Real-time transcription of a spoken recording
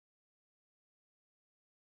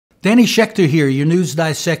Danny Schechter here, your news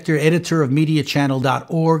dissector, editor of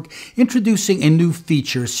MediaChannel.org, introducing a new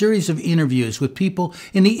feature, a series of interviews with people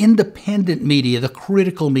in the independent media, the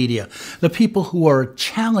critical media, the people who are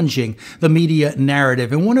challenging the media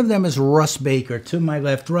narrative. And one of them is Russ Baker. To my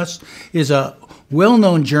left, Russ is a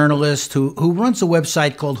well-known journalist who runs a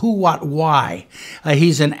website called Who, What, Why.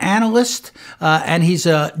 He's an analyst and he's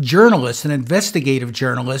a journalist, an investigative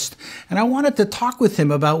journalist. And I wanted to talk with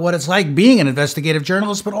him about what it's like being an investigative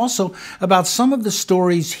journalist, but also about some of the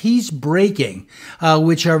stories he's breaking,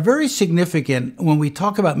 which are very significant when we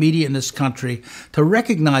talk about media in this country, to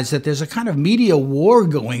recognize that there's a kind of media war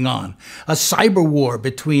going on, a cyber war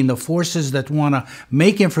between the forces that want to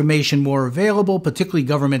make information more available, particularly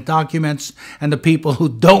government documents, and the people who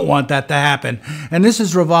don't want that to happen. And this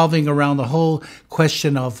is revolving around the whole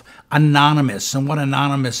question of Anonymous and what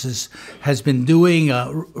Anonymous has been doing.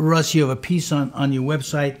 Russ, you have a piece on your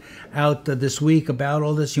website out this week about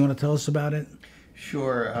all this. You want to tell us about it?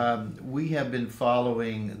 Sure. We have been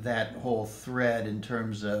following that whole thread in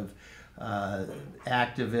terms of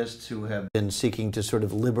activists who have been seeking to sort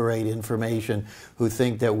of liberate information, who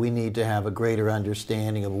think that we need to have a greater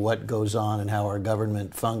understanding of what goes on and how our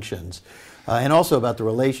government functions. And also about the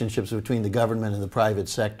relationships between the government and the private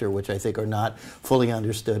sector, which I think are not fully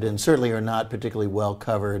understood and certainly are not particularly well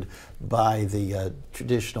covered by the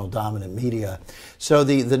traditional dominant media. So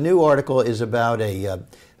the new article is about a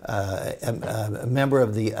member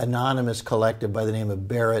of the Anonymous collective by the name of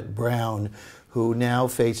Barrett Brown, who now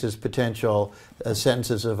faces potential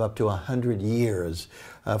sentences of up to 100 years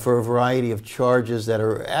for a variety of charges that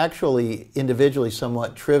are actually individually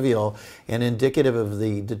somewhat trivial and indicative of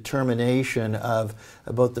the determination of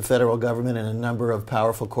both the federal government and a number of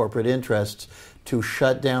powerful corporate interests to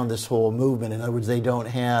shut down this whole movement. In other words, they don't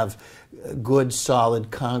have good,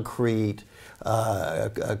 solid, concrete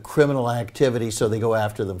criminal activity, so they go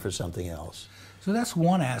after them for something else. So that's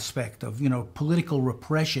one aspect of, political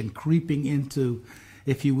repression creeping into,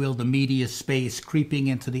 if you will, the media space, creeping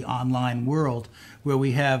into the online world, where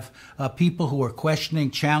we have people who are questioning,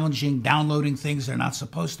 challenging, downloading things they're not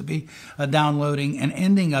supposed to be downloading, and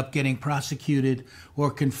ending up getting prosecuted or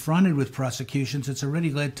confronted with prosecutions. It's already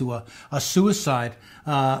led to a suicide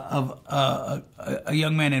of a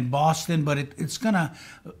young man in Boston, but it's going to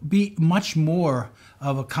be much more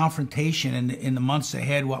of a confrontation in the months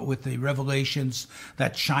ahead, what with the revelations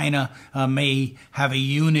that China may have a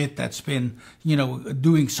unit that's been,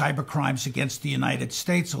 doing cyber crimes against the United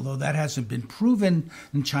States, although that hasn't been proven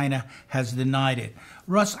and China has denied it.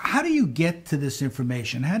 Russ, how do you get to this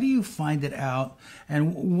information? How do you find it out?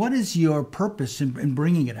 And what is your purpose in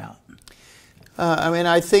bringing it out?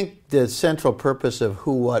 I think the central purpose of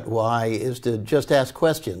Who, What, Why is to just ask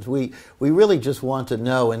questions. We really just want to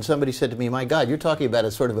know. And somebody said to me, my God, you're talking about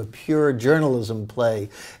a sort of a pure journalism play.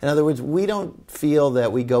 In other words, we don't feel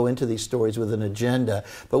that we go into these stories with an agenda,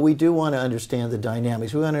 but we do want to understand the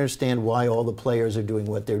dynamics. We want to understand why all the players are doing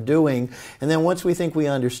what they're doing. And then once we think we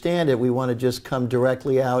understand it, we want to just come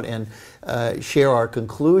directly out and share our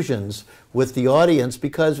conclusions with the audience,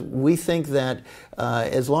 because we think that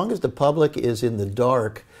as long as the public is in the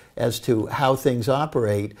dark as to how things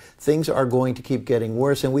operate, things are going to keep getting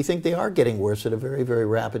worse, and we think they are getting worse at a very, very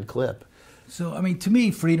rapid clip. So, to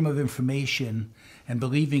me, freedom of information and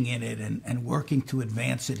believing in it and working to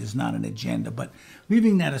advance it is not an agenda. But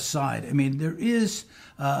leaving that aside, there is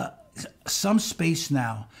some space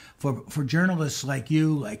now for journalists like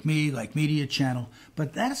you, like me, like Media Channel,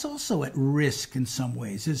 but that's also at risk in some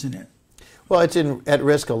ways, isn't it? Well, it's at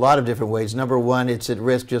risk a lot of different ways. Number one, it's at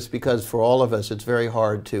risk just because for all of us it's very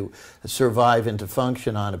hard to survive and to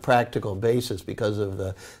function on a practical basis because of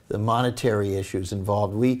the monetary issues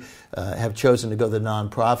involved. We have chosen to go the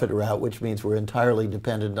nonprofit route, which means we're entirely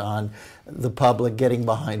dependent on the public getting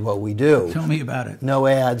behind what we do. Tell me about it. No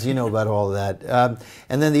ads, you know about all of that.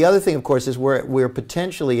 And then the other thing, of course, is we're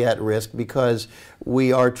potentially at risk because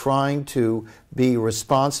we are trying to be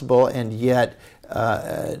responsible and yet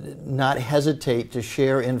not hesitate to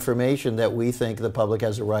share information that we think the public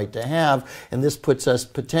has a right to have, and this puts us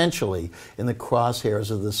potentially in the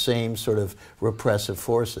crosshairs of the same sort of repressive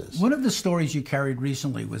forces. One of the stories you carried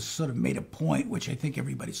recently was sort of made a point, which I think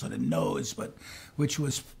everybody sort of knows, but which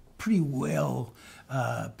was pretty well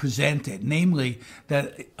presented, namely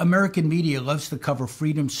that American media loves to cover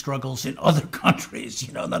freedom struggles in other countries.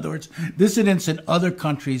 In other words, dissidents in other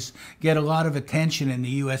countries get a lot of attention in the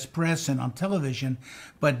U.S. press and on television,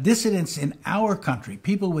 but dissidents in our country,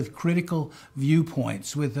 people with critical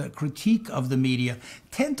viewpoints, with a critique of the media,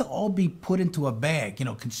 tend to all be put into a bag,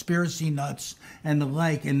 conspiracy nuts and the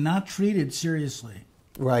like, and not treated seriously.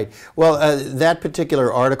 Right. Well, that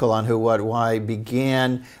particular article on Who, What, Why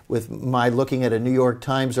began with my looking at a New York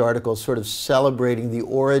Times article sort of celebrating the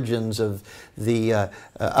origins of the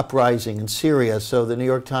uprising in Syria. So the New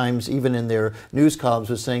York Times, even in their news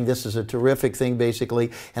columns, was saying this is a terrific thing,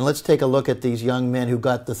 basically, and let's take a look at these young men who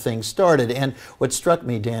got the thing started. And what struck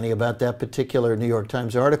me, Danny, about that particular New York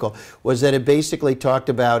Times article was that it basically talked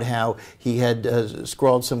about how he had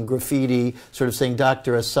scrawled some graffiti sort of saying,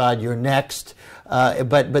 "Dr. Assad, you're next."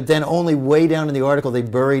 But then only way down in the article they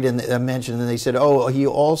buried and mentioned, and they said, oh, he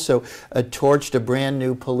also torched a brand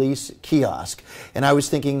new police kiosk. And I was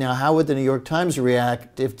thinking, now how would the New York Times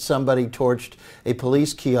react if somebody torched a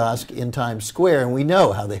police kiosk in Times Square? And we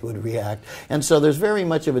know how they would react. And so there's very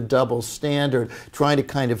much of a double standard trying to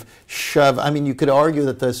kind of shove. I mean, you could argue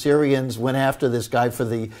that the Syrians went after this guy for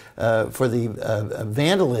the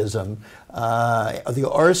vandalism, the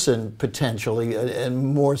arson potentially,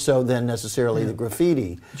 and more so than necessarily the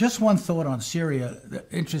graffiti. Just one thought on Syria that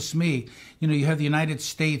interests me. You know, you have the United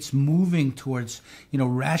States moving towards,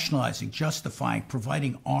 rationalizing, justifying,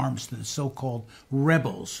 providing arms to the so-called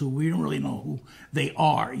rebels, who we don't really know who they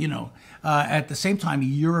are, At the same time,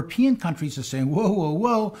 European countries are saying, whoa, whoa,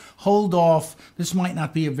 whoa, hold off. This might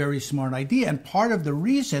not be a very smart idea. And part of the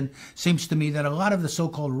reason seems to me that a lot of the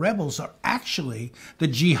so-called rebels are actually the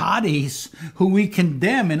jihadis who we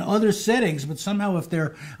condemn in other settings, but somehow if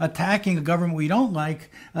they're attacking a government we don't like,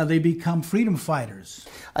 they become freedom fighters.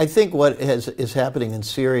 I think what is happening in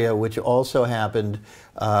Syria, which also happened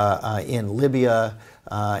in Libya,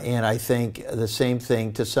 and I think the same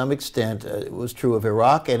thing to some extent was true of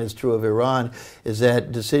Iraq and is true of Iran, is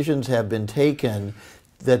that decisions have been taken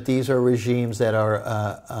that these are regimes that are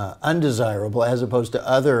undesirable as opposed to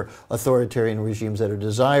other authoritarian regimes that are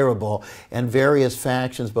desirable, and various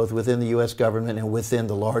factions both within the U.S. government and within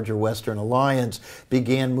the larger Western alliance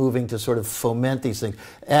began moving to sort of foment these things.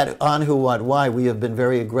 On Who, What, Why, we have been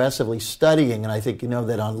very aggressively studying, and I think you know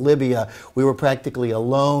that on Libya we were practically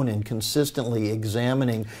alone in consistently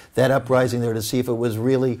examining that uprising there to see if it was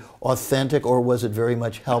really authentic or was it very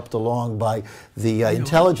much helped along by the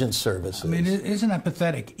intelligence services. I mean, isn't that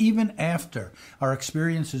pathetic? Even after our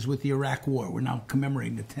experiences with the Iraq War, we're now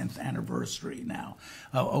commemorating the 10th anniversary now,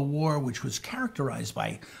 a war which was characterized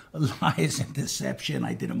by lies and deception.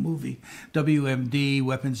 I did a movie, WMD,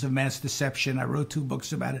 Weapons of Mass Deception. I wrote 2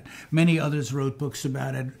 books about it. Many others wrote books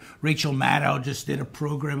about it. Rachel Maddow just did a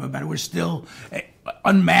program about it. We're still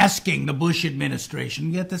unmasking the Bush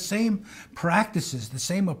administration, yet the same practices, the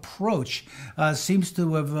same approach seems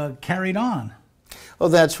to have carried on. Oh,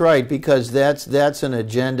 that's right, because that's an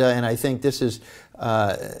agenda, and I think this is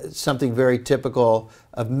something very typical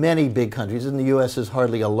of many big countries, and the U.S. is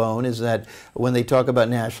hardly alone, is that when they talk about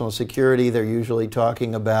national security, they're usually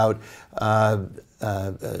talking about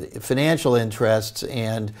financial interests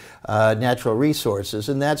and natural resources,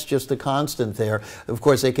 and that's just the constant there. Of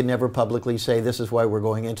course, they can never publicly say this is why we're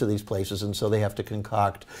going into these places, and so they have to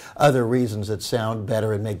concoct other reasons that sound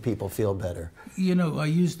better and make people feel better. I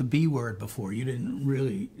used the B word before. You didn't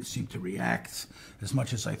really seem to react as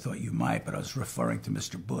much as I thought you might, but I was referring to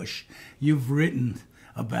Mr. Bush. You've written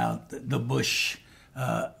about the Bush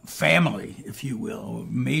family, if you will, a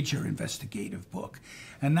major investigative book.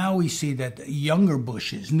 And now we see that younger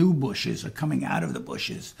Bushes, new Bushes, are coming out of the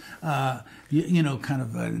Bushes, kind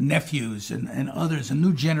of nephews and others, a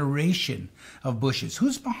new generation of Bushes.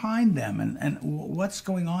 Who's behind them and what's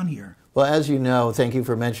going on here? Well, as you know, thank you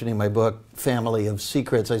for mentioning my book, Family of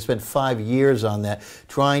Secrets. I spent 5 years on that,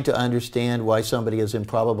 trying to understand why somebody as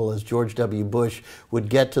improbable as George W. Bush would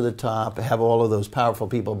get to the top, have all of those powerful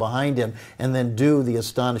people behind him, and then do the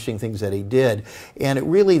astonishing things that he did. And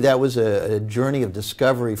that was a journey of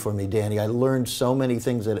discovery for me, Danny. I learned so many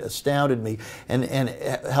things that astounded me and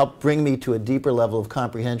helped bring me to a deeper level of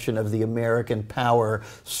comprehension of the American power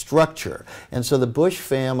structure. And so the Bush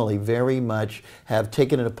family very much have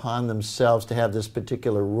taken it upon themselves to have this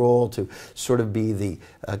particular role, to sort of be the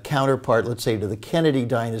counterpart, let's say, to the Kennedy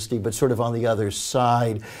dynasty, but sort of on the other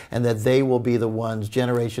side, and that they will be the ones,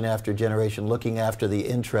 generation after generation, looking after the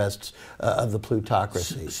interests of the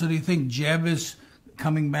plutocracy. So do you think Jeb is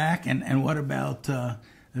coming back? And what about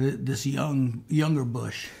this younger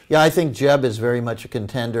Bush? Yeah, I think Jeb is very much a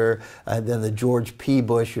contender. Then the George P.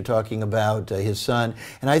 Bush, you're talking about his son,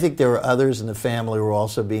 and I think there are others in the family who are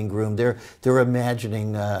also being groomed. They're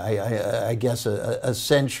imagining, I guess, a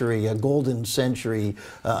century, a golden century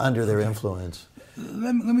under their influence.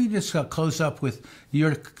 Let me just close up with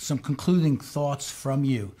some concluding thoughts from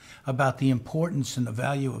you about the importance and the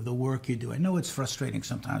value of the work you do. I know it's frustrating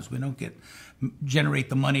sometimes. We don't generate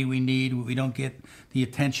the money we need. We don't get the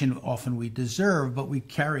attention often we deserve, but we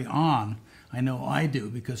carry on I know I do,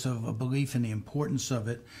 because of a belief in the importance of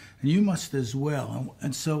it, and you must as well.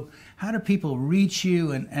 And so how do people reach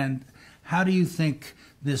you, and how do you think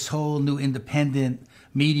this whole new independent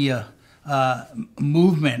media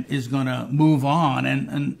movement is going to move on?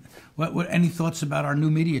 And what any thoughts about our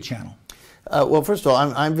new media channel? Well, first of all,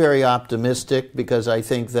 I'm very optimistic, because I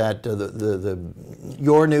think that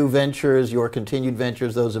your new ventures, your continued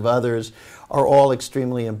ventures, those of others, are all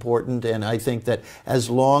extremely important. And I think that as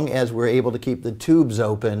long as we're able to keep the tubes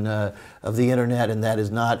open of the internet, and that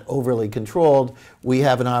is not overly controlled, we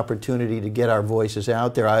have an opportunity to get our voices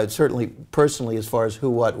out there. I certainly, personally, as far as who,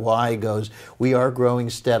 what, why goes, we are growing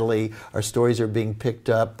steadily. Our stories are being picked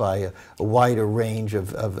up by a wider range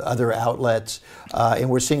of other outlets, and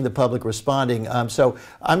we're seeing the public responding. So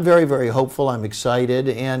I'm very, very hopeful. I'm excited,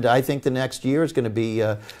 and I think the next year is going to be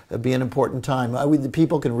an important time. The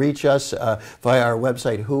people can reach us via our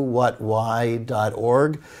website,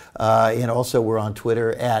 whowhatwhy.org, and also we're on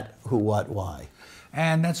Twitter at whowhatwhy.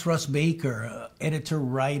 And that's Russ Baker, editor,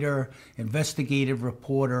 writer, investigative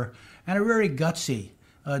reporter, and a very gutsy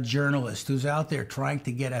journalist who's out there trying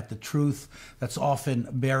to get at the truth that's often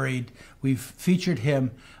buried. We've featured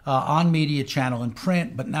him on Media Channel in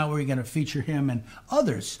print, but now we're going to feature him and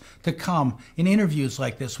others to come in interviews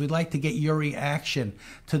like this. We'd like to get your reaction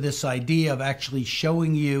to this idea of actually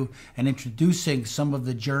showing you and introducing some of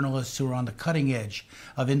the journalists who are on the cutting edge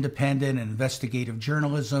of independent and investigative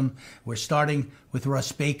journalism. We're starting with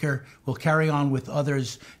Russ Baker. We'll carry on with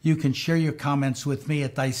others. You can share your comments with me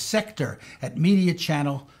at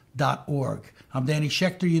dissector@mediachannel.org. I'm Danny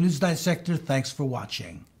Schechter, your News Dissector. Thanks for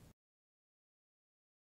watching.